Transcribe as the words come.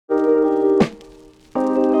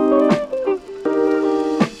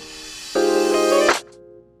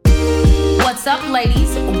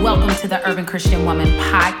welcome to the Urban Christian Woman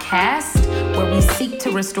podcast, where we seek to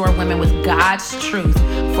restore women with God's truth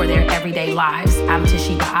for their everyday lives. I'm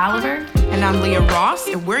Tashiba Oliver. And I'm Leah Ross,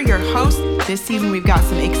 and we're your hosts. This season, we've got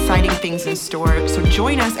some exciting things in store. So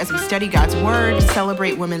join us as we study God's Word,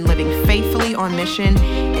 celebrate women living faithfully on mission,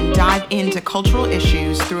 and dive into cultural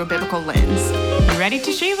issues through a biblical lens. You ready,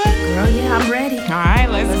 Tashiba? Girl, yeah, I'm ready. All right,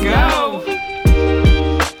 let's go.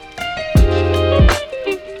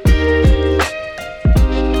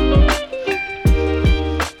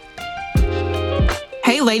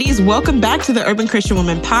 Hey, ladies, welcome back to the Urban Christian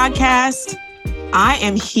Woman podcast. I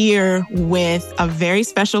am here with a very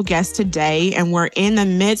special guest today, and we're in the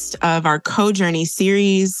midst of our Co-Journey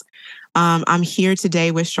series. I'm here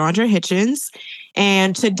today with Chaundra Hitchens,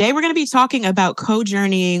 and today we're going to be talking about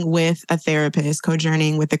co-journeying with a therapist,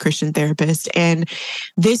 co-journeying with a Christian therapist. And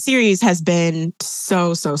this series has been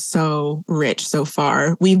so rich so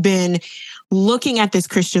far. We've been looking at this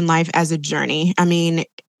Christian life as a journey. I mean,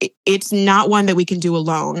 it's not one that we can do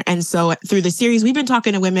alone. And so through the series, we've been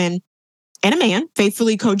talking to women and a man,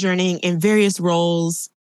 faithfully co-journeying in various roles,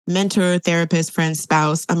 mentor, therapist, friend,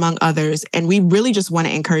 spouse, among others. And we really just want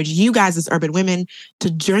to encourage you guys as urban women to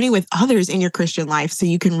journey with others in your Christian life so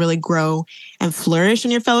you can really grow and flourish in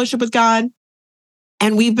your fellowship with God.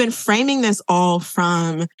 And we've been framing this all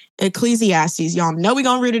from Ecclesiastes. Y'all know we're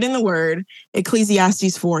going to root it in the word.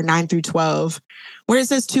 Ecclesiastes 4, 9 through 12, where it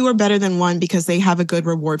says two are better than one because they have a good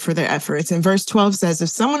reward for their efforts. And verse 12 says, if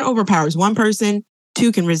someone overpowers one person,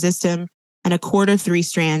 two can resist him, and a cord of three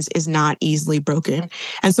strands is not easily broken.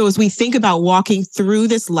 And so as we think about walking through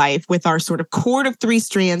this life with our sort of cord of three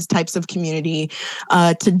strands types of community,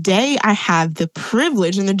 today I have the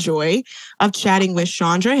privilege and the joy of chatting with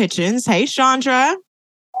Chaundra Hitchens. Hey, Chaundra.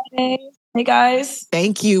 Hey, guys.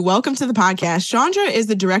 Thank you. Welcome to the podcast. Chaundra is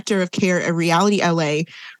the director of care at Reality LA,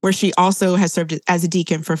 where she also has served as a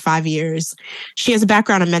deacon for 5 years. She has a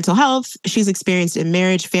background in mental health. She's experienced in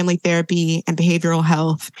marriage, family therapy, and behavioral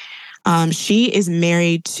health. She is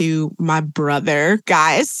married to my brother.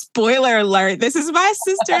 Guys, spoiler alert, this is my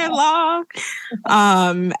sister-in-law,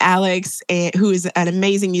 Alex, who is an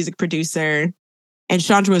amazing music producer. And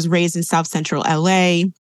Chaundra was raised in South Central LA,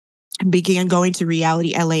 began going to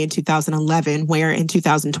Reality LA in 2011, where in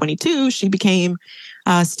 2022, she became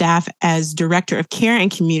staff as director of care and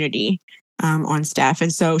community on staff.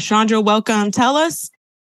 And so, Chaundra, welcome. Tell us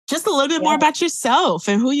just a little bit more about yourself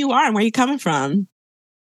and who you are and where you're coming from.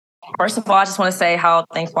 First of all, I just want to say how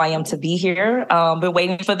thankful I am to be here. Been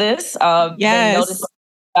waiting for this. Yes. Noticed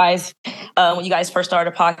guys when you guys first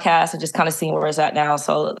started a podcast and just kind of seeing where it's at now.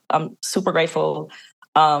 So I'm super grateful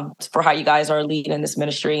for how you guys are leading this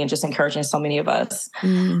ministry and just encouraging so many of us.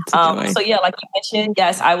 So yeah, like you mentioned,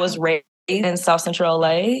 yes, I was raised in South Central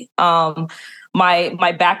LA.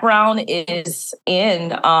 My background is in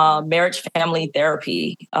marriage family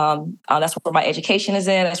therapy. That's where my education is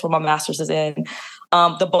in. That's where my master's is in.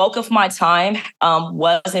 The bulk of my time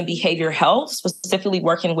was in behavior health, specifically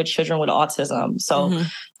working with children with autism. So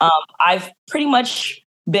I've pretty much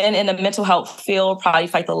been in the mental health field probably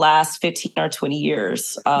for like the last 15 or 20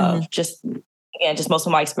 years. Just most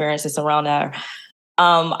of my experiences around that.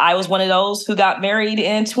 I was one of those who got married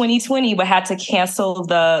in 2020, but had to cancel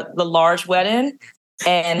the large wedding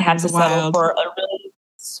and had to settle for a really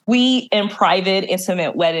sweet and private,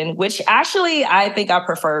 intimate wedding, which actually I think I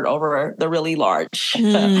preferred over the really large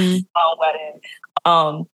wedding.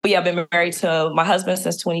 But yeah, I've been married to my husband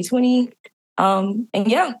since 2020. And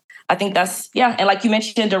yeah, I think that's, And like you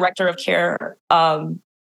mentioned, director of care and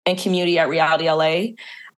community at Reality LA.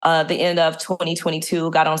 The end of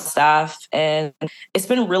 2022, got on staff, and it's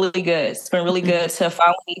been really good. It's been really good to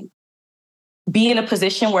finally be in a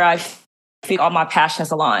position where I feel all my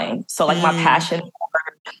passions align. So like my passion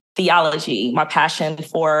for theology, my passion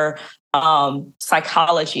for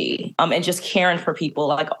psychology, and just caring for people,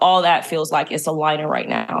 like all that feels like it's aligning right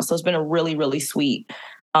now. So it's been a really, really sweet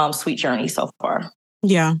journey so far.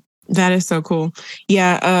 Yeah, that is so cool.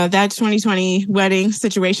 Yeah, that 2020 wedding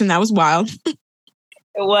situation, that was wild.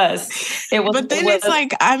 It was. But then it's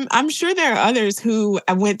like, I'm sure there are others who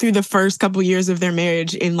went through the first couple years of their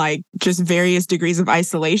marriage in like just various degrees of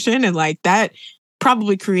isolation. And like that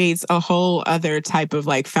probably creates a whole other type of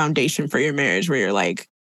like foundation for your marriage where you're like,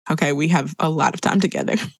 okay, we have a lot of time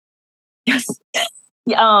together. Yes.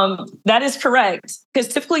 That is correct. Because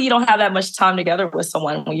typically you don't have that much time together with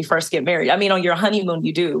someone when you first get married. I mean, on your honeymoon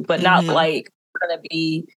you do, but not like you're going to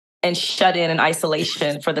be and shut in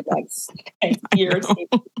isolation for the next year or two.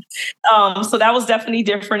 So that was definitely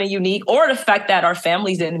different and unique. Or the fact that our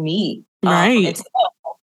families didn't meet. Right.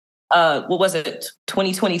 What was it?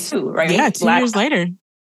 2022, right? Yeah, 2 years later.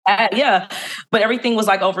 Yeah, but everything was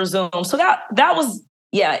like over Zoom. So that was,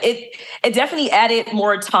 yeah, it definitely added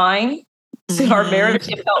more time to our marriage.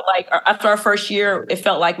 It felt like after our first year, it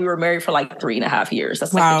felt like we were married for like 3.5 years.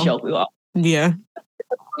 That's like the joke we all. Yeah.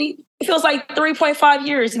 It feels like 3.5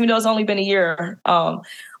 years, even though it's only been a year. But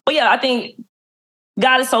yeah, I think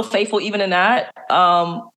God is so faithful even in that.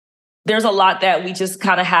 There's a lot that we just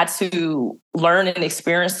kind of had to learn and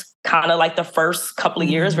experience kind of like the first couple of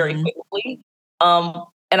years very quickly.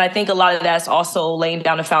 And I think a lot of that's also laying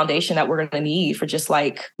down a foundation that we're going to need for just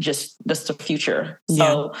the future.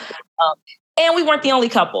 So, and we weren't the only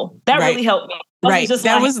couple. That really helped me.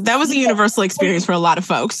 That was a universal experience for a lot of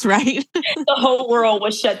folks, right? The whole world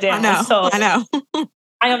was shut down. I know.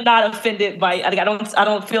 I am not offended by. I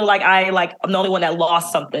don't feel like I'm the only one that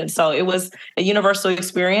lost something. So it was a universal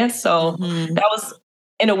experience. So that was,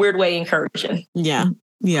 in a weird way, encouraging. Yeah.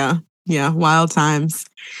 Wild times.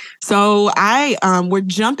 So we're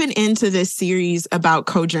jumping into this series about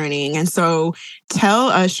co-journeying. And so tell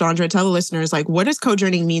us, Chaundra, tell the listeners, like, what does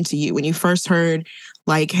co-journeying mean to you when you first heard,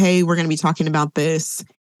 like, hey, we're going to be talking about this,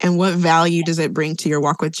 and what value does it bring to your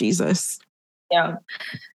walk with Jesus? Yeah.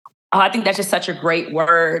 I think that's just such a great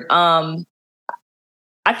word. I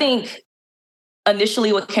think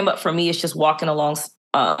initially what came up for me is just walking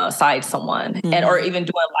alongside someone or even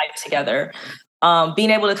doing life together. Being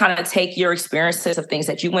able to kind of take your experiences of things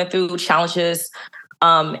that you went through, challenges,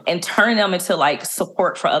 and turn them into like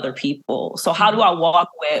support for other people. So how do I walk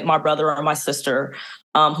with my brother or my sister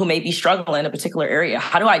who may be struggling in a particular area?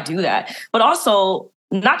 How do I do that? But also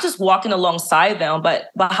not just walking alongside them, but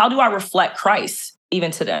how do I reflect Christ even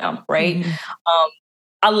to them, right?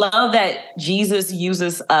 I love that Jesus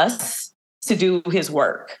uses us to do his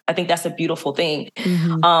work. I think that's a beautiful thing.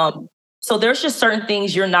 So there's just certain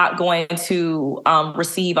things you're not going to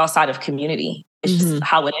receive outside of community. It's just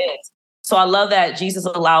how it is. So I love that Jesus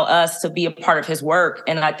allowed us to be a part of his work.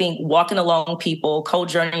 And I think walking along people,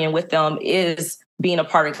 co-journeying with them is being a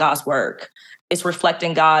part of God's work. It's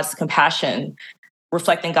reflecting God's compassion,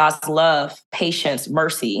 reflecting God's love, patience,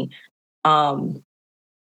 mercy,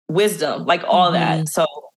 wisdom, like all that. So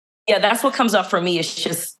yeah, that's what comes up for me. It's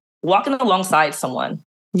just walking alongside someone.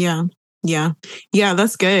 Yeah,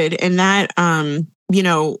 that's good. And that,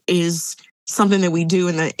 is something that we do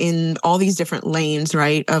in all these different lanes,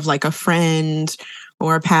 right? Of like a friend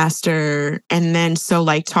or a pastor. And then, so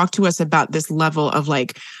like, talk to us about this level of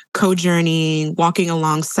like co-journeying, walking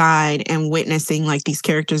alongside and witnessing like these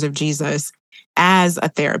characters of Jesus as a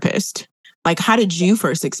therapist. Like, how did you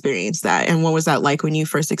first experience that? And what was that like when you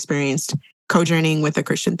first experienced co-journeying with a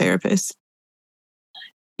Christian therapist?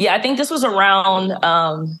 Yeah, I think this was around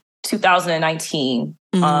 2019,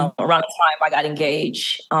 around the time I got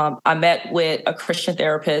engaged. I met with a Christian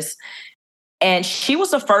therapist, and she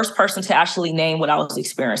was the first person to actually name what I was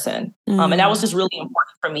experiencing. And that was just really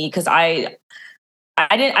important for me because I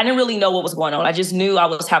didn't really know what was going on. I just knew I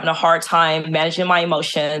was having a hard time managing my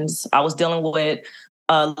emotions. I was dealing with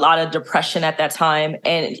a lot of depression at that time.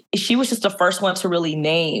 And she was just the first one to really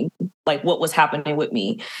name like what was happening with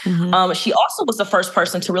me. She also was the first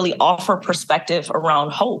person to really offer perspective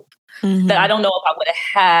around hope that I don't know if I would have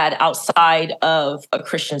had outside of a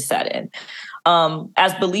Christian setting.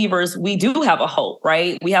 As believers, we do have a hope,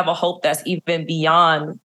 right? We have a hope that's even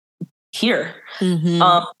beyond here.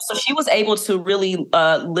 So she was able to really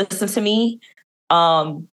listen to me,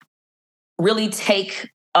 really take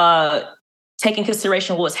in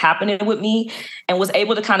consideration what was happening with me, and was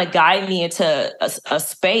able to kind of guide me into a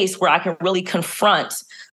space where I can really confront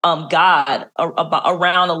God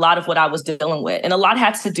around a lot of what I was dealing with. And a lot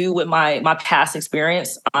had to do with my past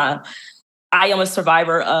experience. I am a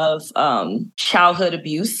survivor of childhood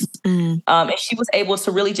abuse. And she was able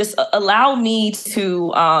to really just allow me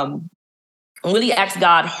to really ask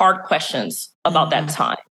God hard questions about that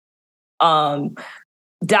time.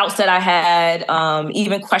 Doubts that I had,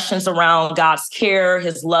 even questions around God's care,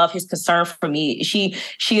 his love, his concern for me.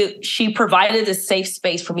 She provided a safe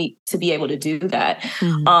space for me to be able to do that.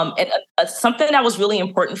 And something that was really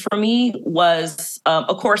important for me was,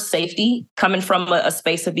 of course, safety. Coming from a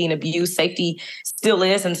space of being abused, safety still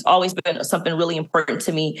is, and it's always been something really important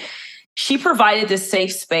to me. She provided this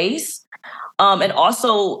safe space. And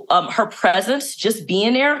also her presence, just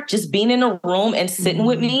being there, just being in a room and sitting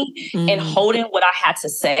with me and holding what I had to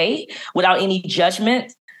say without any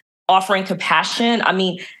judgment, offering compassion. I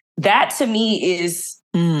mean, that to me is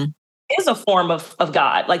a form of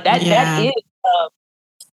God. Like that is,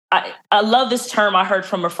 I love this term I heard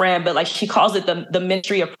from a friend, but like she calls it the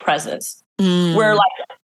ministry of presence, where like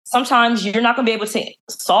sometimes you're not going to be able to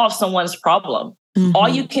solve someone's problem. All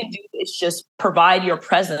you can do is just provide your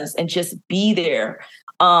presence and just be there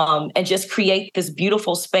and just create this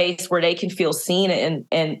beautiful space where they can feel seen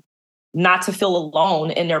and not to feel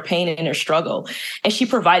alone in their pain and their struggle. And she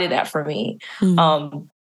provided that for me.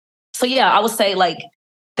 So yeah, I would say like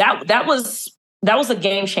that was a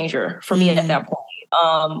game changer for me at that point.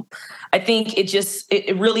 I think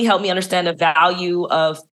it really helped me understand the value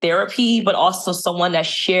of therapy, but also someone that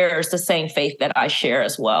shares the same faith that I share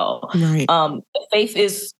as well. Right. Faith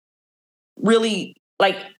is really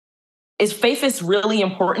faith is really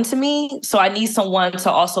important to me. So I need someone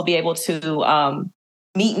to also be able to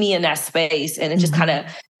meet me in that space and just kind of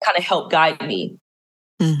help guide me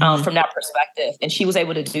from that perspective. And she was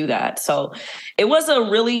able to do that. So it was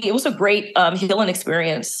a great healing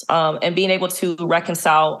experience. And being able to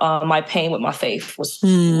reconcile my pain with my faith was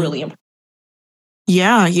really important.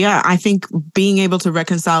 Yeah. I think being able to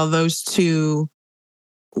reconcile those two,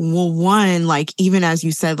 well, one, like, even as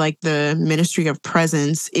you said, like the ministry of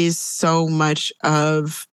presence is so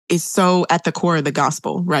at the core of the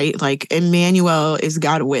gospel, right? Like Emmanuel is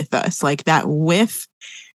God with us, like that with,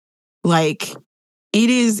 like, it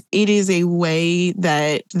is a way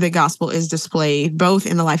that the gospel is displayed both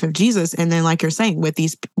in the life of Jesus and then, like you're saying, with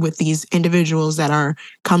these individuals that are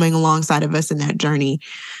coming alongside of us in that journey.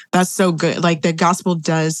 That's so good. Like the gospel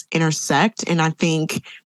does intersect. And I think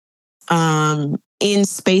in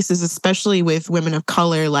spaces, especially with women of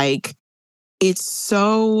color, like it's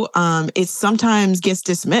so, it sometimes gets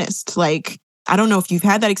dismissed. Like, I don't know if you've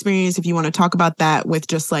had that experience, if you want to talk about that with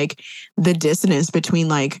just like the dissonance between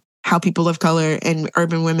like how people of color and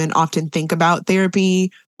urban women often think about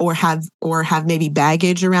therapy or have maybe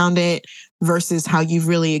baggage around it versus how you've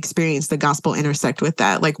really experienced the gospel intersect with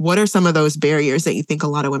that. Like, what are some of those barriers that you think a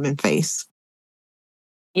lot of women face?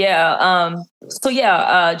 Yeah.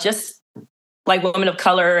 Just like women of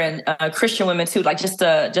color and Christian women too, like just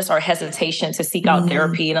our hesitation to seek out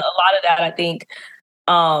therapy. And a lot of that, I think,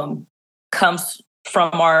 comes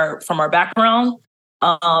from our background,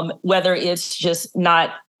 whether it's just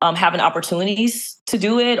not having opportunities to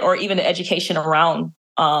do it or even the education around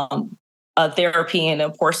therapy and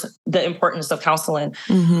the importance of counseling.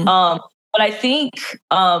 But I think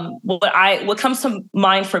what comes to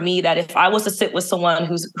mind for me, that if I was to sit with someone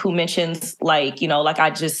who mentions like, like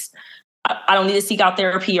I don't need to seek out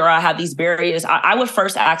therapy or I have these barriers, I would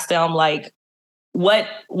first ask them like, what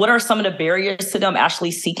are some of the barriers to them actually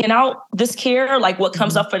seeking out this care? Like what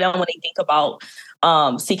comes up for them when they think about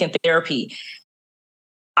seeking therapy?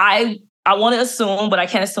 I want to assume, but I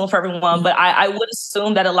can't assume for everyone, but I would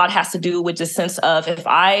assume that a lot has to do with the sense of if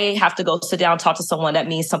I have to go sit down and talk to someone, that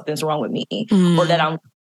means something's wrong with me or that I'm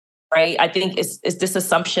right. I think it's this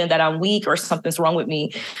assumption that I'm weak or something's wrong with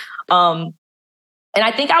me. And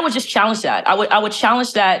I think I would just challenge that. I would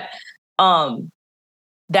challenge that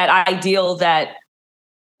that ideal that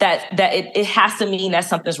it has to mean that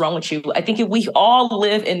something's wrong with you. I think if we all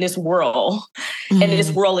live in this world and this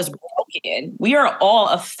world is broken, we are all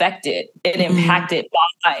affected and impacted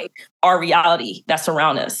by our reality that's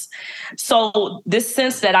around us. So this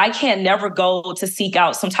sense that I can never go to seek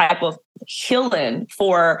out some type of healing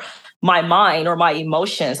for my mind or my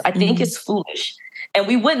emotions, I think it's foolish. And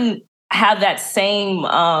we wouldn't have that same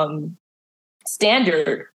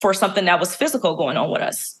standard for something that was physical going on with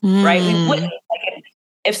us, right? We wouldn't. Like,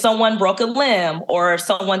 if someone broke a limb or if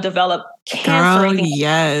someone developed cancer,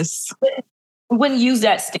 yes, we wouldn't use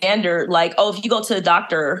that standard. Like, oh, if you go to the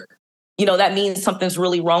doctor, that means something's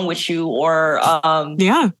really wrong with you, or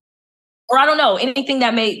or I don't know, anything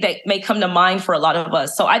that may come to mind for a lot of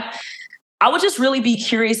us. So I would just really be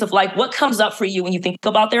curious of like what comes up for you when you think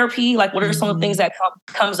about therapy. Like, what are some of the things that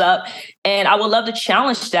comes up, and I would love to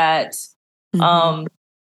challenge that.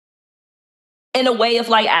 In a way of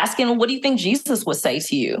like asking, what do you think Jesus would say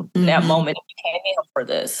to you in that moment if you came in for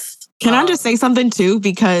this? Can I just say something too?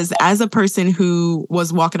 Because as a person who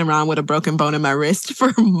was walking around with a broken bone in my wrist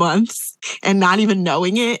for months and not even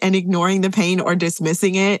knowing it and ignoring the pain or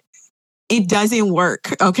dismissing it, it doesn't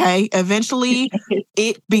work, okay? Eventually,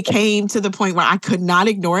 it became to the point where I could not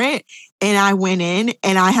ignore it. And I went in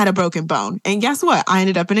and I had a broken bone. And guess what? I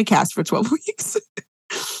ended up in a cast for 12 weeks.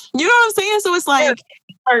 You know what I'm saying? So it's like,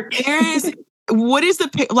 what is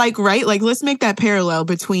like, right? Like, let's make that parallel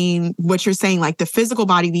between what you're saying, like the physical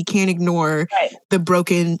body, we can't ignore the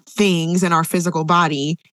broken things in our physical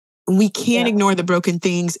body. We can't ignore the broken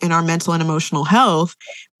things in our mental and emotional health,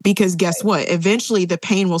 because guess what? Eventually the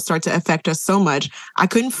pain will start to affect us so much. I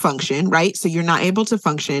couldn't function, right? So you're not able to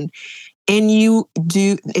function. And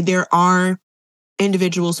there are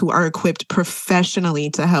individuals who are equipped professionally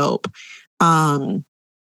to help.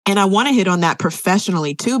 And I want to hit on that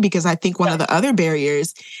professionally too, because I think one of the other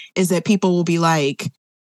barriers is that people will be like,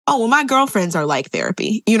 oh, well, my girlfriends are like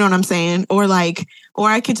therapy. You know what I'm saying? Or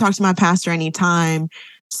I could talk to my pastor anytime.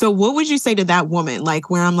 So what would you say to that woman? Like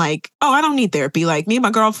where I'm like, oh, I don't need therapy. Like me and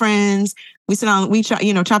my girlfriends, we sit down, we chop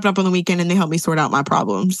it up on the weekend and they help me sort out my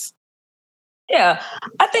problems. Yeah,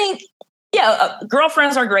 I think,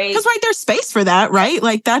 girlfriends are great. Because there's space for that, right?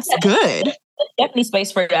 Like that's good. There's definitely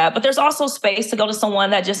space for that. But there's also space to go to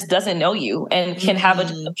someone that just doesn't know you and can have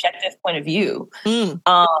an objective point of view.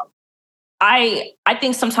 I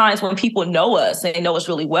think sometimes when people know us and they know us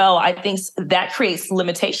really well, I think that creates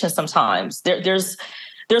limitations sometimes. There's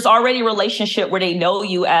already a relationship where they know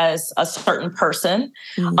you as a certain person,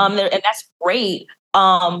 and that's great.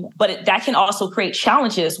 But that can also create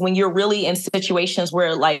challenges when you're really in situations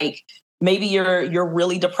where like maybe you're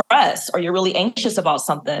really depressed or you're really anxious about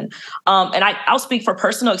something. And I'll speak for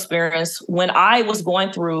personal experience. When I was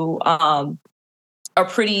going through a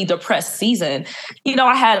pretty depressed season,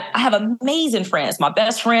 I have amazing friends. My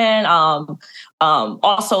best friend,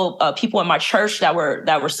 also people in my church that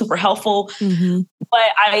were super helpful.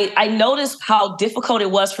 But I noticed how difficult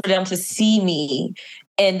it was for them to see me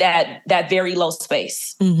in that very low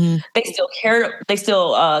space. They still cared. They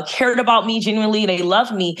still cared about me genuinely. They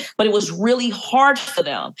loved me, but it was really hard for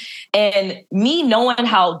them. And me knowing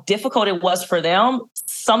how difficult it was for them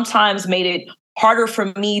sometimes made it harder for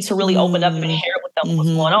me to really open up and share with them what's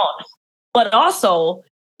going on. But also,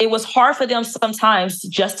 it was hard for them sometimes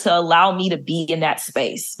just to allow me to be in that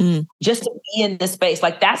space, just to be in this space.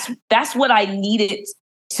 Like that's what I needed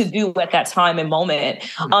to do at that time and moment.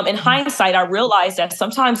 In hindsight, I realized that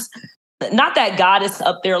sometimes, not that God is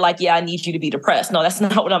up there like, yeah, I need you to be depressed. No, that's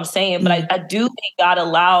not what I'm saying. But I do think God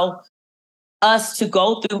allow us to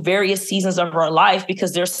go through various seasons of our life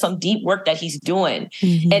because there's some deep work that he's doing.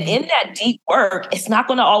 And in that deep work, it's not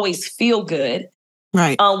going to always feel good.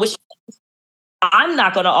 Right. Which I'm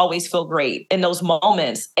not going to always feel great in those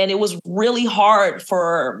moments. And it was really hard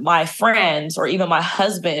for my friends or even my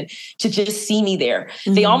husband to just see me there.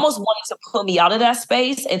 They almost wanted to pull me out of that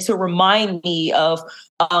space and to remind me of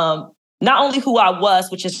not only who I was,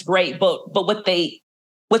 which is great, but what they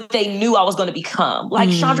knew I was going to become. Like,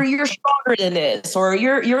 Chaundra, you're stronger than this, or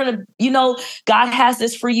you're going to, God has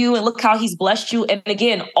this for you and look how he's blessed you. And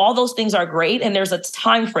again, all those things are great. And there's a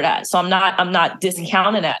time for that. So I'm not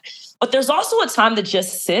discounting that, but there's also a time to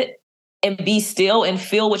just sit and be still and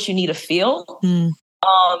feel what you need to feel.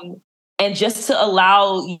 And just to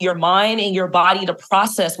allow your mind and your body to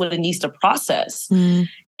process what it needs to process. And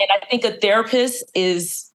I think a therapist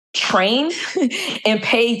is trained and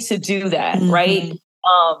paid to do that. Right.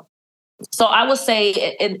 So I would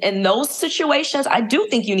say in those situations, I do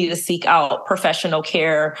think you need to seek out professional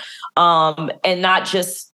care, and not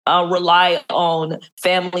just rely on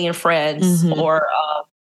family and friends or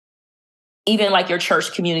even like your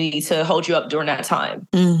church community to hold you up during that time.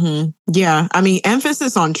 Yeah. I mean,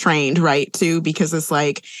 emphasis on trained, right, too, because it's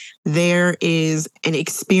like there is an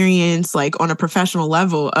experience like on a professional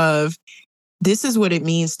level of this is what it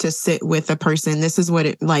means to sit with a person. This is what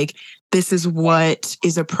this is what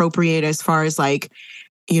is appropriate as far as like,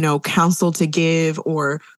 counsel to give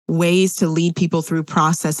or ways to lead people through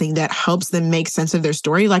processing that helps them make sense of their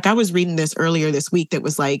story. Like I was reading this earlier this week that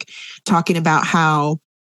was like talking about how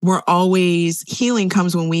healing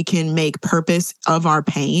comes when we can make purpose of our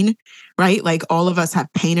pain, right? Like all of us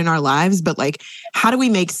have pain in our lives, but like, how do we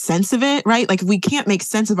make sense of it, right? Like if we can't make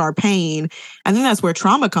sense of our pain, I think that's where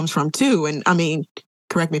trauma comes from too. And I mean,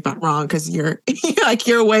 correct me if I'm wrong, because you're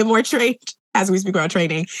way more trained as we speak about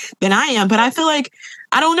training than I am. But I feel like,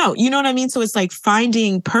 I don't know, you know what I mean? So it's like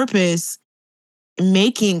finding purpose,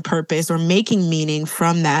 making purpose or making meaning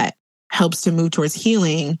from that helps to move towards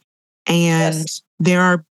healing. And there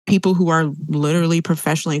are people who are literally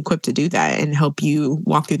professionally equipped to do that and help you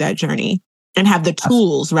walk through that journey and have the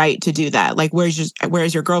tools, right, to do that. Like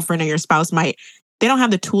whereas your girlfriend or your spouse they don't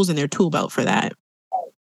have the tools in their tool belt for that.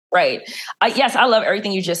 Right. Yes, I love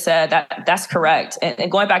everything you just said. That's correct.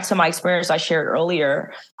 And going back to my experience I shared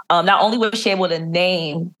earlier, not only was she able to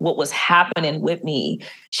name what was happening with me,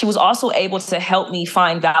 she was also able to help me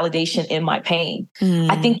find validation in my pain.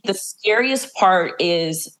 I think the scariest part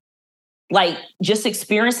is like just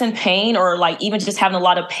experiencing pain or like even just having a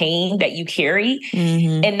lot of pain that you carry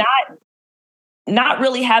and not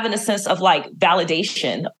really having a sense of like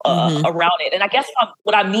validation around it. And I guess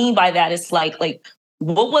what I mean by that is like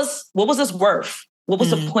what was this worth? What was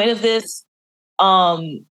the point of this?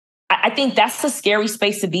 I think that's a scary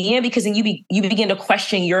space to be in because then you begin to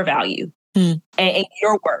question your value and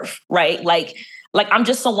your worth, right? Like I'm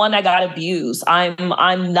just someone that got abused.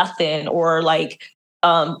 I'm nothing, or like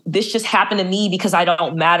this just happened to me because I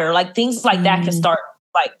don't matter. Like things like that can start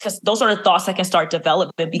like, because those are the thoughts that can start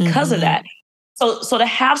developing because of that. So to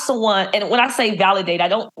have someone, and when I say validate, I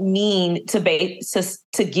don't mean to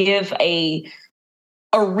give a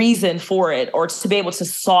reason for it or to be able to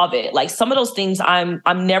solve it. Like some of those things I'm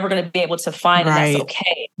never going to be able to find, and that's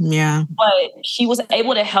okay. Yeah. But she was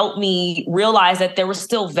able to help me realize that there was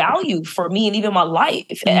still value for me and even my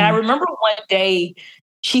life. And I remember one day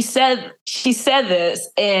she said this,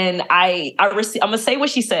 and I'm going to say what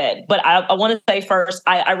she said, but I want to say first,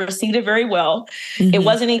 I received it very well. It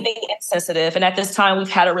wasn't anything insensitive. And at this time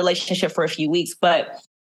we've had a relationship for a few weeks, but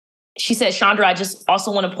she said, Chaundra, I just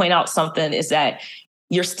also want to point out something is that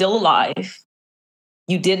you're still alive.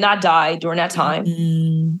 You did not die during that time.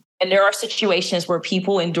 And there are situations where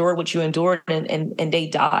people endure what you endured and they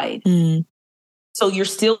died. So you're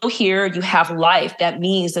still here. You have life. That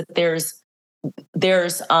means that there's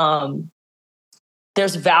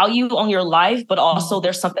value on your life, but also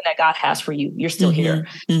there's something that God has for you. You're still here.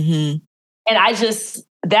 And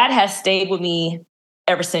that has stayed with me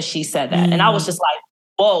ever since she said that. And I was just like,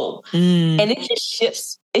 whoa. And it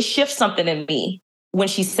shifts something in me when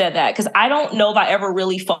she said that, because I don't know if I ever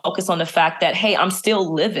really focused on the fact that, hey, I'm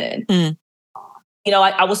still living. You know,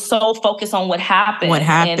 I was so focused on what happened.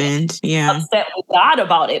 And upset with God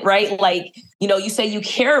about it, right? Like, you know, you say you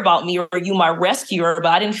care about me or you my rescuer, but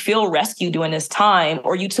I didn't feel rescued during this time,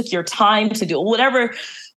 or you took your time to do whatever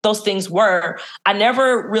those things were. I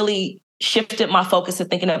never really shifted my focus to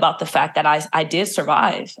thinking about the fact that I did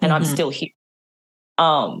survive and I'm still here.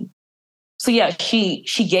 So yeah, she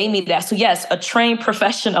gave me that. So yes, a trained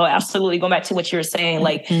professional, absolutely. Going back to what you were saying,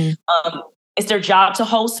 like, it's their job to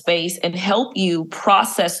hold space and help you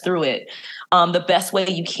process through it the best way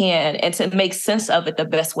you can, and to make sense of it the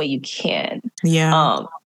best way you can.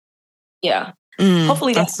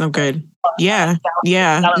 Hopefully that's so good.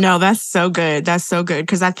 No, that's so good. That's so good.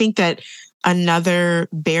 Because I think that another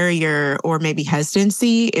barrier or maybe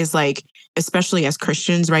hesitancy is like, especially as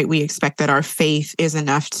Christians, right? We expect that our faith is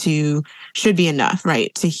should be enough,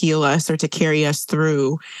 right? To heal us or to carry us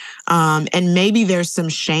through. And maybe there's some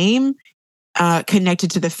shame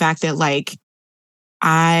connected to the fact that like,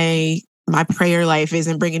 my prayer life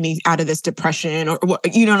isn't bringing me out of this depression, or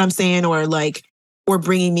you know what I'm saying? Or like, or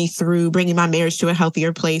bringing me through, bringing my marriage to a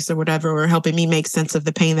healthier place or whatever, or helping me make sense of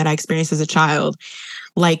the pain that I experienced as a child.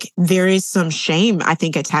 Like there is some shame, I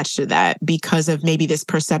think, attached to that because of maybe this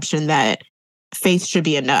perception that faith should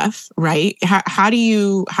be enough, right? How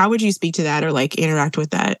would you speak to that or like interact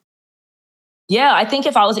with that? Yeah, I think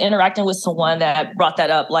if I was interacting with someone that brought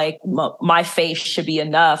that up, like my faith should be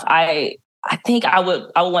enough, I think I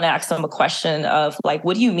would want to ask them a question of like,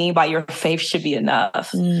 what do you mean by your faith should be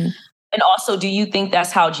enough? And also, do you think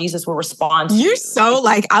that's how Jesus will respond to you? You're so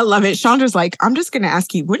like, I love it. Chaundra's like, I'm just going to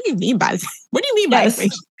ask you, what do you mean by that? What do you mean by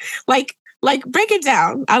faith? Like break it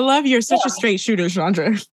down. I love you're such a straight shooter,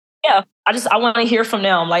 Chaundra. Yeah, I want to hear from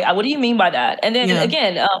them. Like, what do you mean by that? And then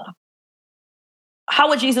again, how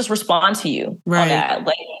would Jesus respond to you on that?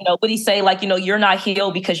 Like, you know, would he say like, you know, you're not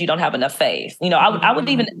healed because you don't have enough faith? You know, I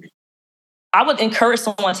would encourage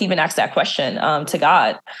someone to even ask that question to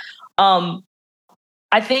God.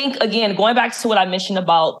 I think, again, going back to what I mentioned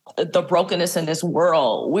about the brokenness in this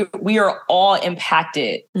world, we are all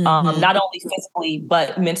impacted, not only physically,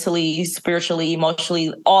 but mentally, spiritually,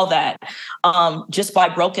 emotionally, all that, just by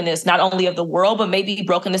brokenness, not only of the world, but maybe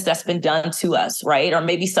brokenness that's been done to us, right? Or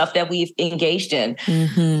maybe stuff that we've engaged in.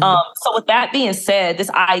 So with that being said, this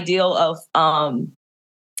ideal of, I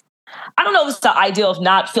don't know if it's the idea of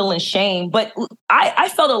not feeling shame, but I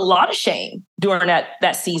felt a lot of shame during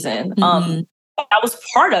that season. That was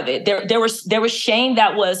part of it. There was shame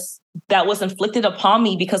that was inflicted upon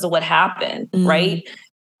me because of what happened, right?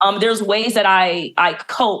 There's ways that I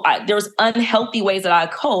cope. There's unhealthy ways that I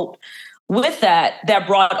cope with that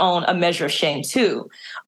brought on a measure of shame too.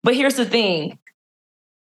 But here's the thing.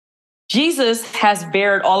 Jesus has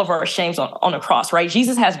bared all of our shames on the cross, right?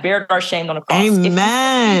 Jesus has bared our shame on the cross.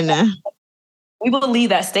 Amen. We believe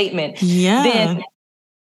that statement. Then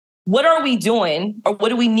what are we doing, or what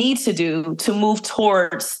do we need to do to move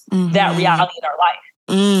towards that reality in our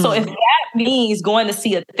life? So if that means going to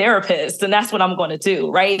see a therapist, then that's what I'm going to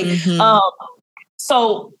do, right?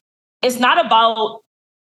 So it's not about,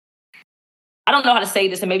 I don't know how to say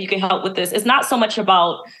this, and maybe you can help with this. It's not so much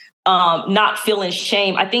about not feeling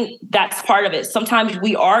shame. I think that's part of it. Sometimes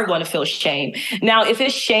we are going to feel shame. Now, if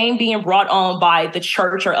it's shame being brought on by the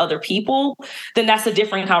church or other people, then that's a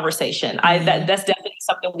different conversation. That's definitely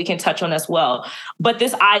something we can touch on as well. But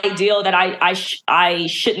this ideal that I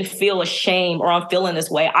shouldn't feel ashamed or I'm feeling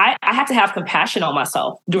this way, I had to have compassion on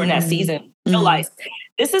myself during that season. Realize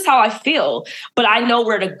this is how I feel, but I know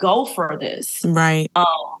where to go for this. Right.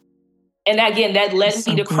 And again, that led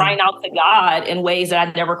me to crying out to God in ways that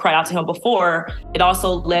I never cried out to him before. It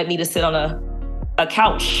also led me to sit on a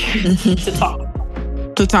couch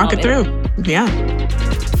to talk it through. Yeah.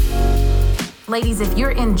 Ladies, if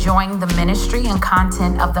you're enjoying the ministry and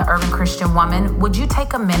content of the Urban Christian Woman, would you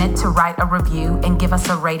take a minute to write a review and give us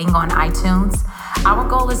a rating on iTunes? Our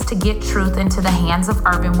goal is to get truth into the hands of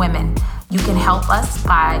urban women. You can help us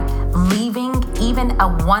by leaving even a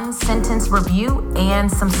 1-sentence review and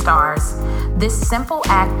some stars. This simple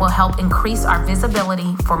act will help increase our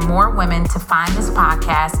visibility for more women to find this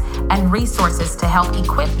podcast and resources to help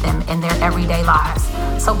equip them in their everyday lives.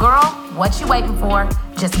 So girl, what you waiting for?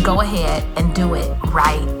 Just go ahead and do it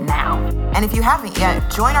right now. And if you haven't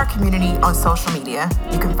yet, join our community on social media.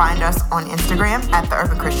 You can find us on Instagram at The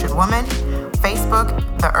Urban Christian Woman, Facebook,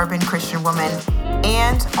 The Urban Christian Woman,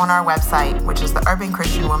 and on our website, which is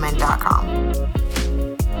theurbanchristianwoman.com.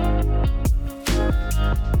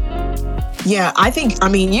 Yeah, I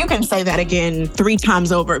mean, you can say that again 3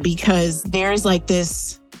 times over, because there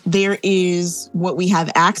is what we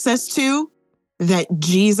have access to, that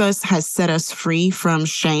Jesus has set us free from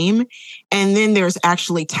shame. And then there's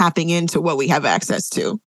actually tapping into what we have access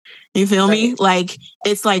to. You feel me? Like,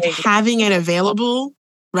 it's like having it available,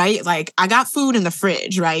 right? Like, I got food in the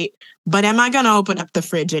fridge, right? But am I going to open up the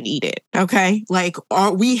fridge and eat it? Okay. Like,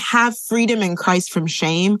 we have freedom in Christ from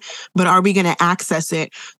shame, but are we going to access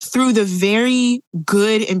it through the very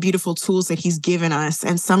good and beautiful tools that he's given us?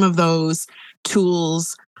 And some of those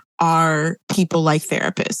tools are people like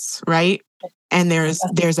therapists, right? And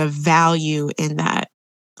there's a value in that.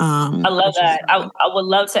 I love that. I would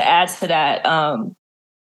love to add to that.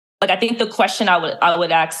 I think the question I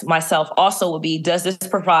would ask myself also would be, does this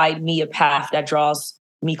provide me a path that draws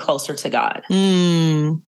me closer to God?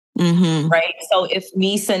 Mm-hmm. Right. So if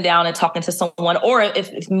me sitting down and talking to someone, or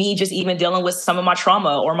if me just even dealing with some of my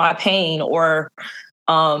trauma or my pain or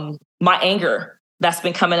my anger that's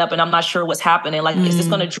been coming up and I'm not sure what's happening, like, is this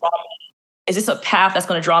going to draw me? Is this a path that's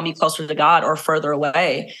going to draw me closer to God or further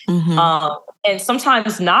away? And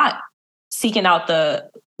sometimes not seeking out the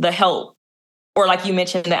help, or like you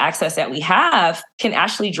mentioned, the access that we have can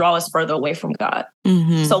actually draw us further away from God.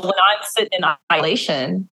 So when I'm sitting in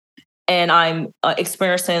isolation and I'm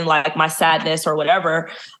experiencing like my sadness or whatever,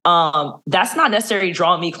 that's not necessarily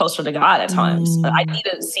drawing me closer to God at times. I need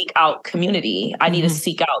to seek out community. I need to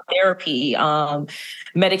seek out therapy,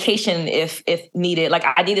 medication if needed. Like,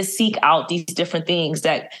 I need to seek out these different things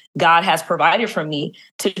that God has provided for me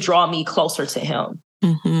to draw me closer to him.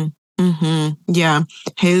 Yeah.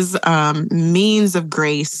 His means of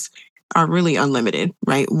grace are really unlimited,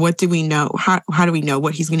 right? What do we know? How do we know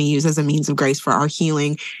what he's going to use as a means of grace for our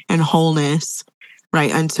healing and wholeness,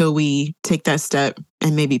 right? Until we take that step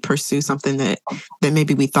and maybe pursue something that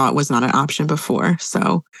maybe we thought was not an option before.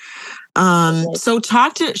 So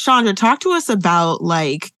Chaundra, talk to us about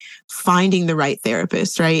like finding the right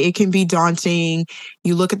therapist, right? It can be daunting.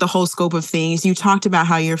 You look at the whole scope of things. You talked about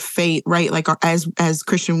how your faith, right? Like, as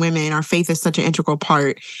Christian women, our faith is such an integral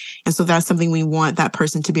part. And so that's something we want that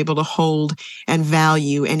person to be able to hold and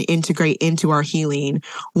value and integrate into our healing.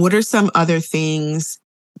 What are some other things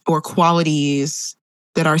or qualities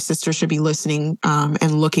that our sisters should be listening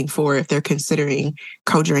and looking for if they're considering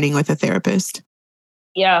co-journeying with a therapist?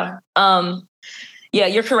 Yeah. Yeah,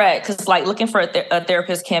 you're correct. Because like looking for a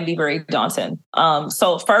therapist can be very daunting.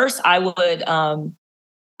 So first I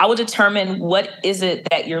would determine what is it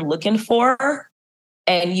that you're looking for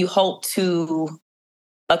and you hope to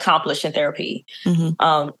accomplish in therapy.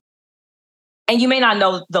 And you may not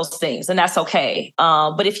know those things, and that's okay.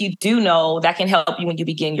 But if you do know, that can help you when you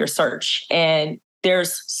begin your search. And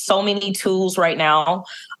there's so many tools right now,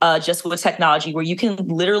 just with technology, where you can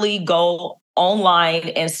literally go online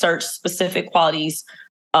and search specific qualities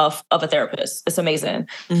of a therapist. It's amazing.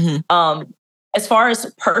 As far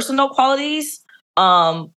as personal qualities,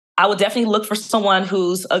 I would definitely look for someone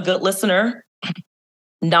who's a good listener,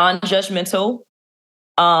 non-judgmental,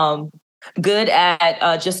 good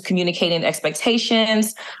at just communicating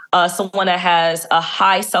expectations, someone that has a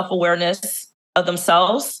high self-awareness of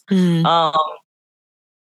themselves. And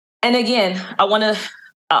again, I want to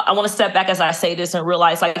step back as I say this and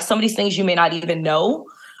realize, like, some of these things you may not even know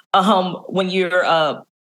when you're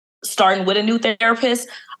starting with a new therapist.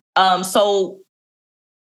 So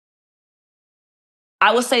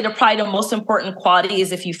I would say probably the most important quality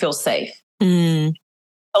is if you feel safe.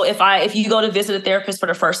 So if you go to visit a therapist for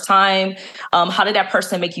the first time, how did that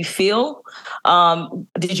person make you feel?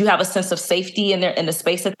 Did you have a sense of safety in the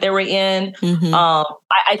space that they were in?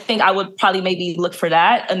 I think I would probably maybe look for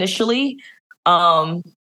that initially. Um,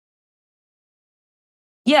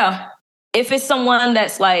 yeah. If it's someone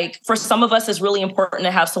that's like, for some of us, it's really important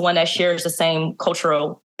to have someone that shares the same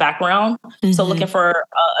cultural background. Mm-hmm. So looking for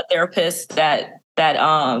a therapist that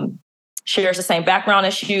shares the same background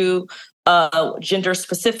as you, gender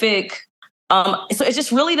specific. So it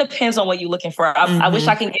just really depends on what you're looking for. I wish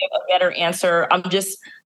I could give a better answer.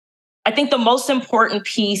 I think the most important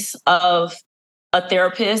piece of a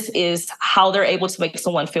therapist is how they're able to make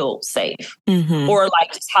someone feel safe, or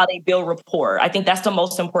like just how they build rapport. I think that's the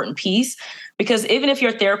most important piece, because even if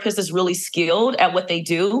your therapist is really skilled at what they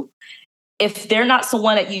do, if they're not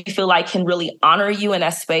someone that you feel like can really honor you in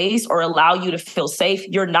that space or allow you to feel safe,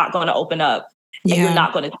 you're not going to open up, and you're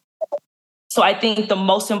not going to. So I think the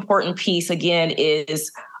most important piece, again,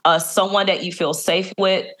 is someone that you feel safe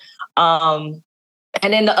with.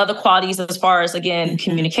 And then the other qualities, as far as, again,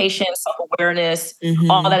 communication, self-awareness,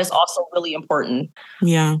 all that is also really important.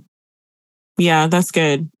 Yeah. Yeah, that's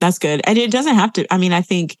good. That's good. And it doesn't have to, I mean, I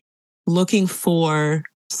think looking for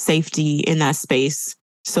safety in that space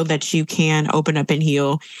so that you can open up and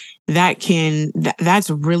heal, that's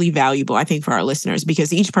really valuable, I think, for our listeners,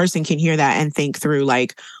 because each person can hear that and think through,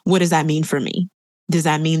 like, what does that mean for me? Does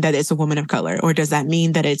that mean that it's a woman of color? Or does that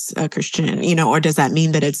mean that it's a Christian, or does that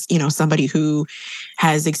mean that it's, somebody who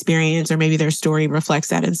has experience, or maybe their story reflects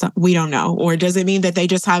that in some, we don't know. Or does it mean that they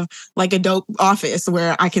just have like a dope office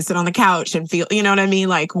where I can sit on the couch and feel, you know what I mean?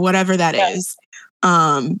 Like whatever that is.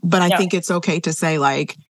 But I think it's okay to say,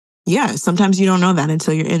 like, yeah, sometimes you don't know that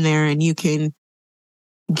until you're in there and you can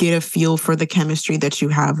get a feel for the chemistry that you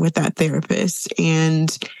have with that therapist.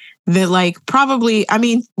 And that, like, probably, I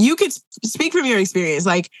mean, you could speak from your experience.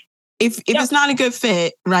 Like, if it's not a good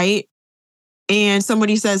fit, right? And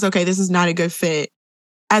somebody says, okay, this is not a good fit.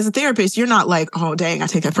 As a therapist, you're not like, oh, dang, I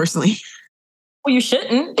take that personally. Well, you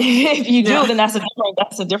shouldn't. If you do, then that's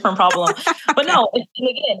a different problem. But no,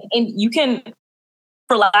 and you can,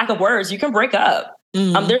 for lack of words, you can break up.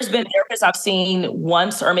 There's been therapists I've seen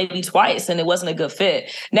once or maybe twice, and it wasn't a good fit.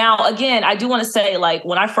 Now, again, I do want to say, like,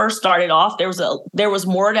 when I first started off, there was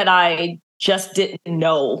more that I just didn't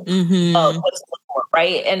know what to look for,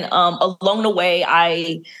 right? And along the way,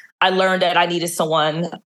 I learned that I needed someone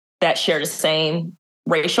that shared the same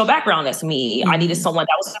racial background as me. I needed someone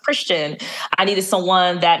that was a Christian. I needed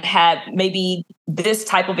someone that had maybe this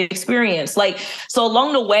type of experience. Like, so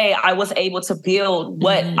along the way, I was able to build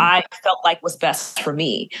what I felt like was best for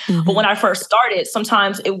me. But when I first started,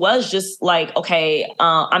 sometimes it was just like, okay,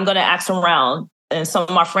 I'm going to ask around. And some of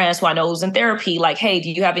my friends who I know who's in therapy, like, hey,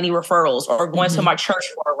 do you have any referrals? Or going to my church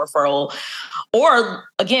for a referral. Or,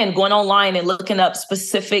 again, going online and looking up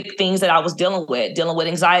specific things that I was dealing with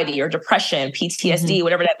anxiety or depression, PTSD,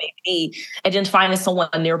 whatever that may be, and then finding someone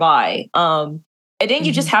nearby. And then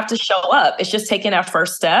you just have to show up. It's just taking that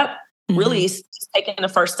first step. Really, it's just taking the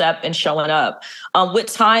first step and showing up. With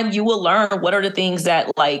time, you will learn what are the things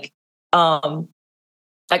that, like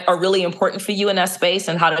are really important for you in that space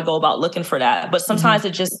and how to go about looking for that. But sometimes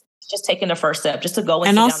it just taking the first step, just to go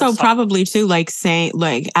and also probably too, like, saying,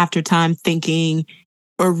 like, after time, thinking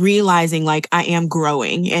or realizing, like, I am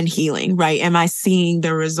growing and healing, right? Am I seeing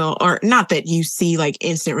the result? Or not that you see like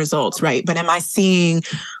instant results, right? But am I seeing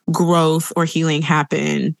growth or healing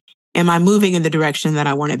happen? Am I moving in the direction that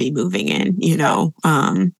I want to be moving in?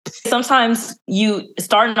 Sometimes you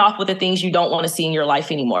starting off with the things you don't want to see in your life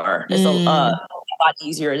anymore. It's a lot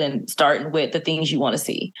easier than starting with the things you want to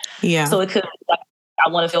see. Yeah. So it could be like, I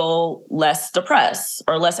want to feel less depressed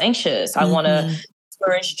or less anxious. I want to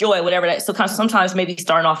experience joy, whatever that. So sometimes maybe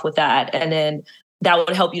starting off with that, and then that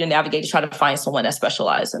would help you to navigate to try to find someone that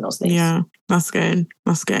specializes in those things. Yeah, that's good.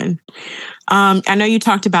 That's good. I know you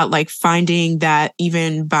talked about, like, finding that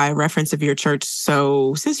even by reference of your church.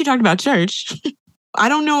 So since you talked about church, I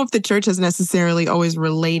don't know if the church has necessarily always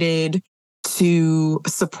related to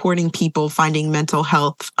supporting people finding mental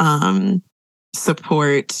health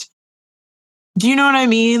support. Do you know what I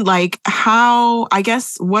mean? Like, how, I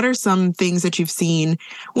guess, what are some things that you've seen?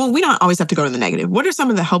 Well, we don't always have to go to the negative. What are some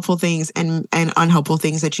of the helpful things and unhelpful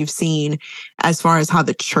things that you've seen as far as how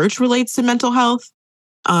the church relates to mental health?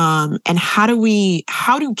 And how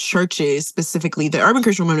do churches, specifically the Urban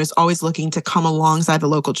Christian Woman, is always looking to come alongside the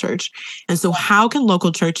local church. And so how can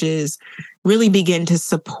local churches really begin to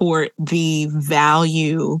support the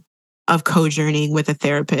value of co-journeying with a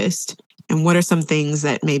therapist? And what are some things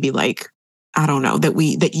that maybe, like, I don't know,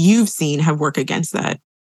 that you've seen have worked against that?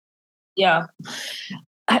 Yeah.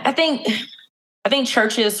 I think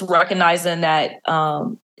churches recognizing that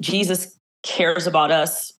Jesus cares about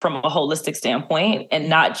us from a holistic standpoint, and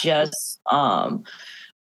not just from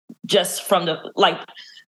the, like,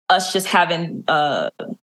 us just having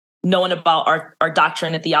knowing about our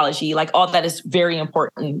doctrine and theology, like all that is very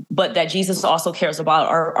important, but that Jesus also cares about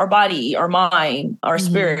our body, our mind, our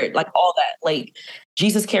spirit, like all that. Like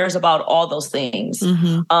Jesus cares about all those things.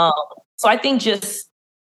 So I think just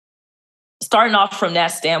starting off from that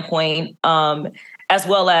standpoint, as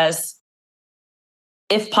well as,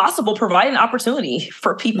 if possible, provide an opportunity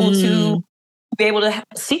for people to be able to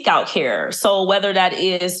seek out care. So whether that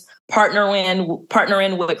is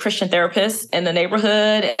partnering with Christian therapists in the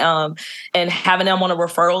neighborhood, and having them on a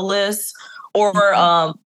referral list,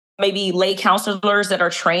 or maybe lay counselors that are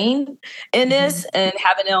trained in this, and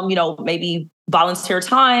having them, maybe volunteer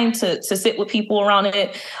time to sit with people around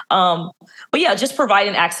it. But yeah, just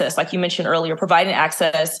providing access, like you mentioned earlier, providing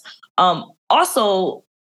access. Also,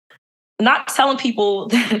 not telling people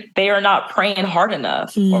that they are not praying hard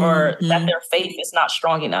enough, or that their faith is not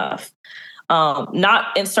strong enough.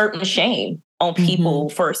 Not inserting shame on people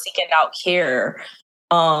for seeking out care,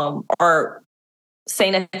 or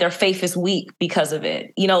saying that their faith is weak because of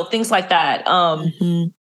it. Things like that.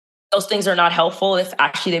 Those things are not helpful. If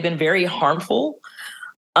actually they've been very harmful.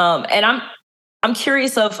 And I'm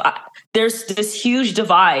curious there's this huge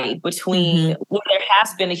divide between, well, there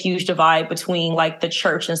has been a huge divide between like the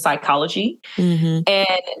church and psychology. And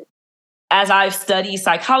as I've studied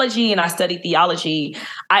psychology and I studied theology,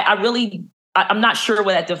 I'm not sure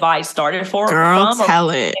where that divide started from. Tell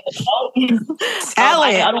it. Tell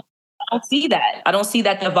it. I don't see that. I don't see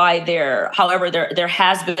that divide there. However, there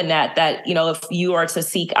has been that, if you are to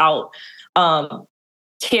seek out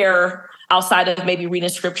care outside of maybe reading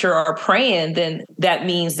scripture or praying, then that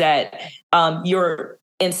means that you're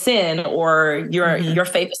in sin, or your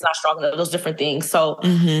faith is not strong enough. Those different things. So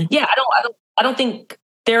yeah, I don't think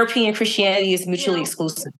therapy and Christianity is mutually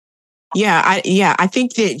exclusive. I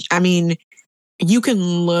think that, you can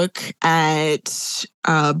look at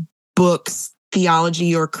books,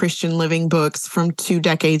 theology or Christian living books from 2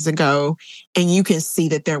 decades ago, and you can see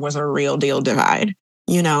that there was a real deal divide,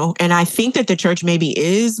 and I think that the church maybe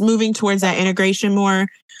is moving towards that integration more.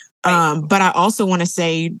 But I also want to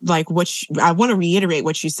say, like, I want to reiterate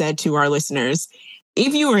what you said to our listeners.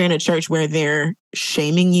 If you are in a church where they're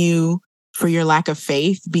shaming you for your lack of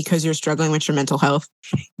faith because you're struggling with your mental health,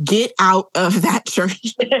 get out of that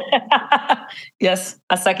church. Yes,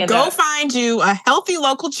 I second that. Go find you a healthy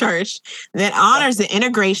local church that honors the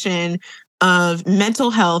integration of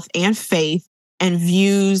mental health and faith and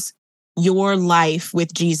views your life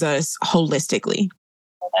with Jesus holistically.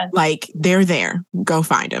 Like, they're there. Go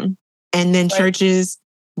find them. And then churches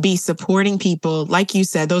be supporting people. Like you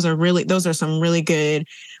said, those are some really good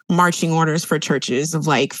marching orders for churches of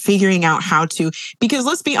like figuring out how to, because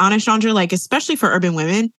let's be honest, Chaundra, like, especially for urban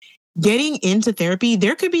women, getting into therapy,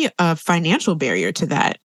 there could be a financial barrier to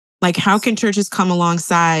that. Like, how can churches come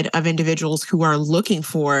alongside of individuals who are looking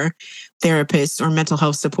for therapists or mental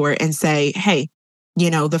health support and say, hey,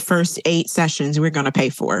 the first 8 sessions we're going to pay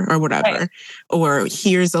for, or whatever. Right. Or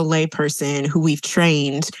here's a lay person who we've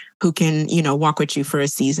trained who can, walk with you for a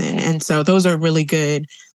season. And so those are really good.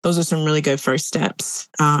 Those are some really good first steps.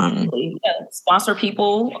 Sponsor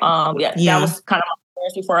people. That was kind of my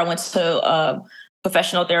experience before I went to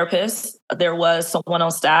professional therapist. There was someone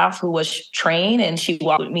on staff who was trained, and she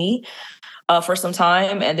walked with me for some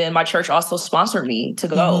time. And then my church also sponsored me to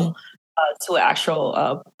go to an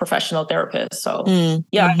actual professional therapist. So I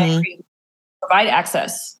agree. Provide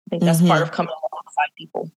access. I think that's part of coming alongside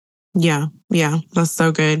people. Yeah, that's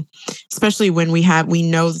so good. Especially when we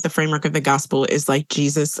know that the framework of the gospel is like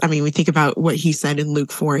Jesus. We think about what he said in Luke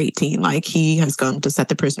 4:18, like he has come to set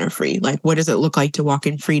the prisoner free. Like, what does it look like to walk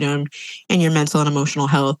in freedom in your mental and emotional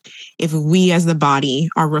health? If we as the body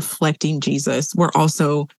are reflecting Jesus, we're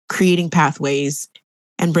also creating pathways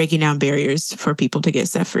and breaking down barriers for people to get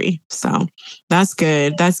set free. So that's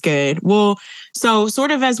good. That's good. Well, so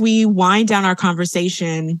sort of as we wind down our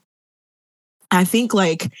conversation, I think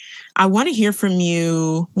I want to hear from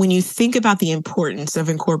you when you think about the importance of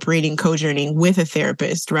incorporating co-journeying with a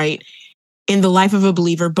therapist, right? In the life of a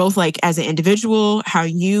believer, both like as an individual, how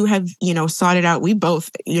you have, sought it out. We both,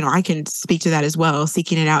 I can speak to that as well,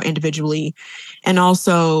 seeking it out individually, and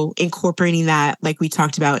also incorporating that, like we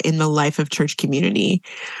talked about, in the life of church community.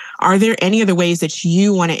 Are there any other ways that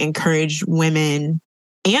you want to encourage women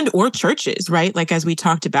and or churches, right? Like, as we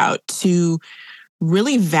talked about, to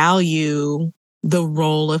really value the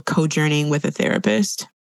role of co-journeying with a therapist?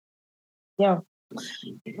 Yeah,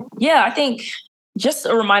 I think just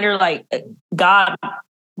a reminder, like, God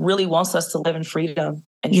really wants us to live in freedom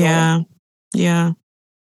and joy. Yeah.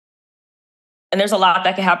 And there's a lot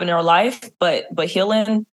that can happen in our life, but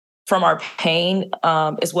healing from our pain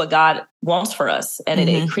is what God wants for us. And it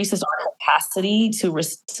increases our capacity to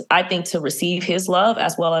receive his love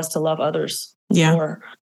as well as to love others more.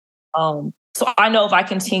 So I know if I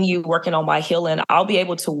continue working on my healing, I'll be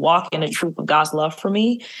able to walk in the truth of God's love for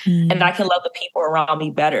me. And I can love the people around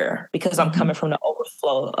me better because I'm coming from the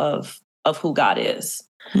overflow of who God is.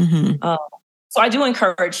 So I do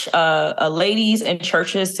encourage ladies and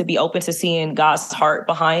churches to be open to seeing God's heart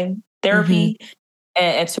behind therapy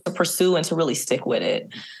and to pursue and to really stick with it.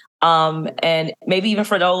 And maybe even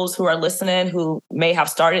for those who are listening who may have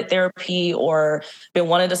started therapy or been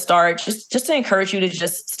wanting to start, just to encourage you to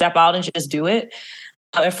just step out and just do it.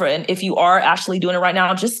 And if you are actually doing it right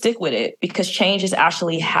now, just stick with it because change is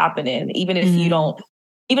actually happening. Even if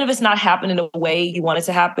even if it's not happening the way you want it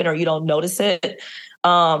to happen or you don't notice it,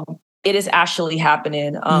 it is actually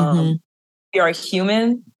happening. We are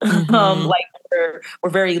human, like we're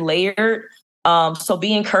very layered. So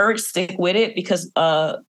be encouraged, stick with it because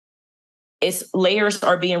its layers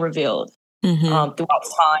are being revealed throughout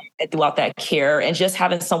time and throughout that care and just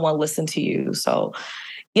having someone listen to you. So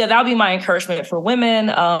yeah, that would be my encouragement for women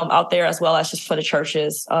out there as well as just for the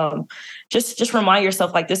churches. Just remind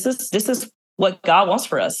yourself like this is what God wants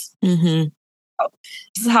for us. This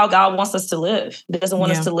is how God wants us to live. He doesn't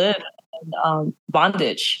want us to live in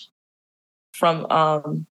bondage from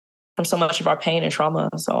so much of our pain and trauma.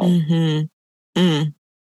 So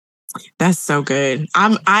that's so good.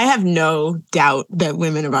 I have no doubt that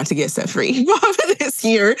women are about to get set free off of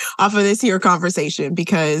this here conversation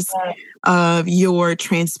because of your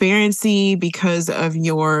transparency, because of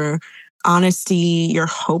your honesty, your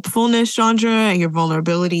hopefulness, Chaundra, and your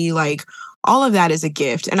vulnerability. Like all of that is a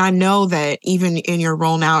gift. And I know that even in your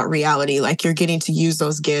role now at Reality, like you're getting to use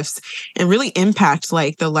those gifts and really impact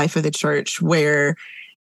like the life of the church where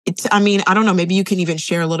I don't know, maybe you can even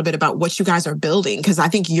share a little bit about what you guys are building. Because I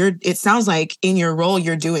think it sounds like in your role,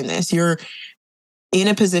 you're doing this. You're in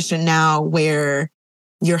a position now where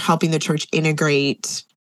you're helping the church integrate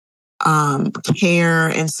care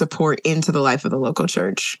and support into the life of the local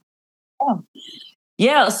church.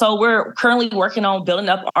 Yeah, so we're currently working on building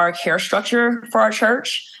up our care structure for our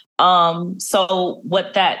church. So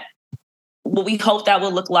what we hope that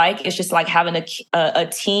will look like is just like having a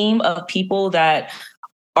team of people that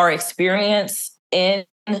are experienced in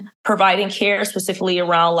providing care, specifically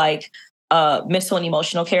around like mental and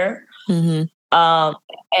emotional care.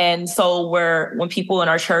 And so when people in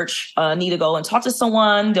our church need to go and talk to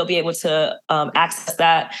someone, they'll be able to access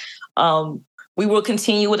that. We will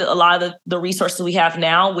continue with a lot of the resources we have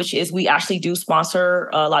now, which is we actually do sponsor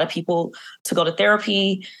a lot of people to go to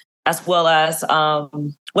therapy, as well as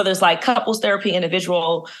whether it's like couples therapy,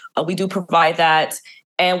 individual, we do provide that.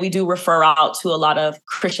 And we do refer out to a lot of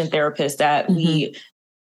Christian therapists that we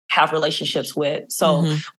have relationships with. So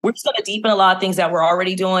we're just going to deepen a lot of things that we're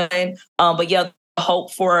already doing. But yeah, the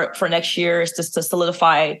hope for next year is just to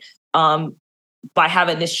solidify by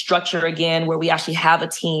having this structure again, where we actually have a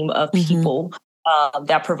team of people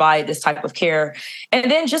that provide this type of care.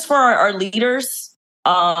 And then just for our leaders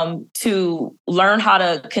to learn how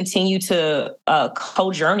to continue to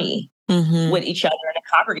co-journey with each other and the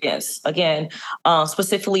congregants, again,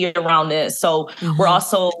 specifically around this. So we're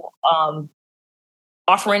also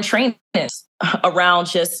offering trainings around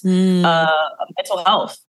just mental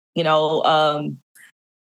health,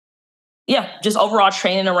 just overall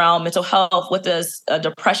training around mental health. What does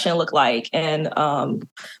depression look like? And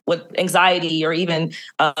what anxiety or even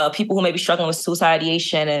people who may be struggling with suicide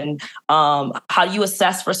ideation, and how do you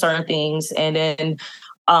assess for certain things? And then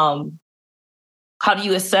how do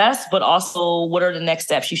you assess, but also what are the next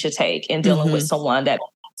steps you should take in dealing with someone that's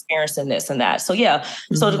experiencing this and that? So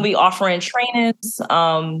so it'll be offering trainings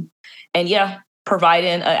and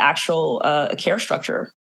providing an actual care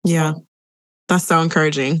structure. Yeah. That's so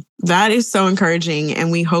encouraging. That is so encouraging.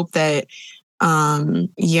 And we hope that,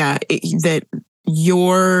 that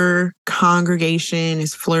your congregation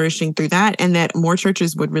is flourishing through that and that more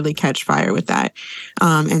churches would really catch fire with that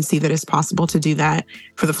and see that it's possible to do that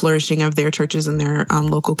for the flourishing of their churches and their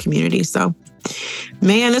local communities. So,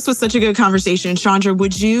 man, this was such a good conversation. Chaundra,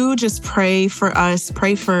 would you just pray for us,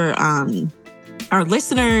 pray for our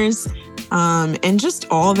listeners and just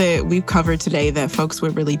all that we've covered today, that folks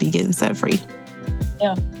would really be getting set free?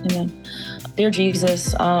 Yeah, amen. Dear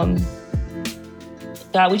Jesus,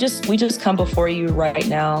 God, we just come before you right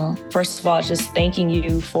now. First of all, just thanking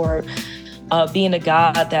you for being a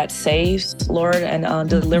God that saves, Lord, and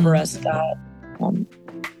deliver us, God.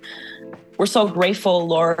 We're so grateful,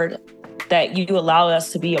 Lord, that you allow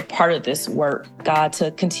us to be a part of this work, God,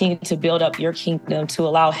 to continue to build up your kingdom, to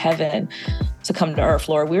allow heaven to come to earth,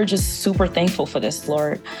 Lord. We're just super thankful for this,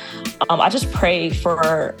 Lord. I just pray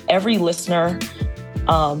for every listener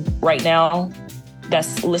right now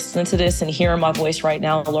that's listening to this and hearing my voice right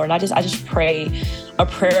now, Lord. And I just pray a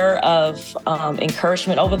prayer of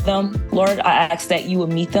encouragement over them, Lord. I ask that you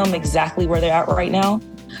would meet them exactly where they're at right now.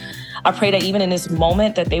 I pray that even in this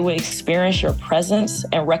moment that they would experience your presence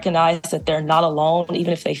and recognize that they're not alone,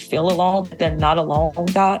 even if they feel alone, that they're not alone,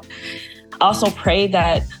 God. I also pray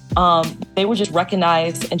that they would just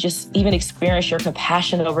recognize and just even experience your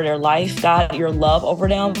compassion over their life, God, your love over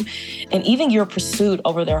them, and even your pursuit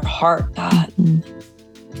over their heart, God.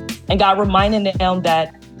 Mm-hmm. And God, reminding them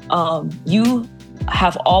that you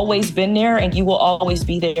have always been there and you will always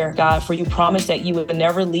be there, God, for you promised that you would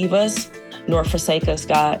never leave us nor forsake us,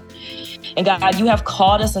 God. And God, you have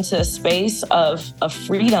called us into a space of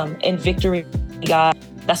freedom and victory, God.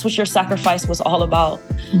 That's what your sacrifice was all about.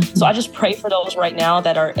 Mm-hmm. So I just pray for those right now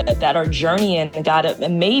that are journeying, God,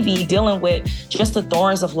 and maybe dealing with just the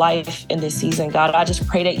thorns of life in this season, God. I just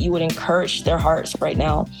pray that you would encourage their hearts right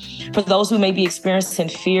now. For those who may be experiencing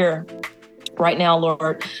fear right now,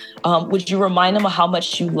 Lord, would you remind them of how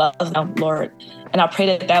much you love them, Lord? And I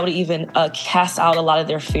pray that would even cast out a lot of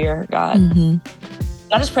their fear, God. Mm-hmm.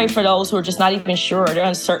 I just pray for those who are just not even sure. They're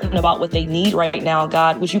uncertain about what they need right now,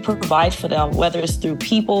 God. Would you provide for them, whether it's through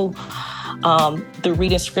people, through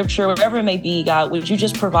reading scripture, whatever it may be, God, would you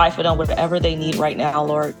just provide for them whatever they need right now,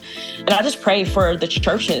 Lord? And I just pray for the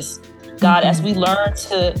churches, God, as we learn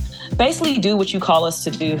to basically do what you call us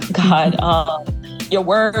to do, God. Your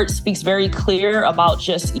word speaks very clear about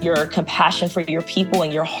just your compassion for your people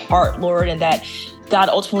and your heart, Lord, and that, God,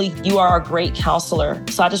 ultimately, you are a great counselor.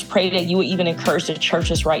 So I just pray that you would even encourage the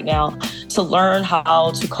churches right now to learn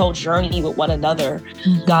how to co-journey with one another,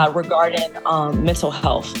 God, regarding mental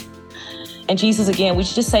health. And Jesus, again, we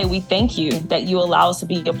just say we thank you that you allow us to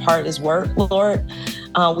be a part of this work, Lord.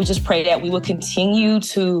 We just pray that we will continue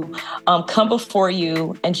to come before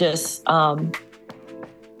you and just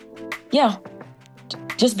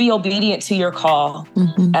be obedient to your call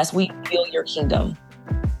as we build your kingdom.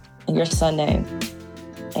 In your son's name,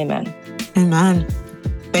 amen. Amen.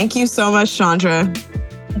 Thank you so much, Chaundra.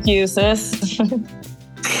 Thank you, sis.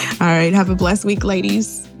 All right. Have a blessed week,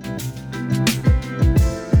 ladies.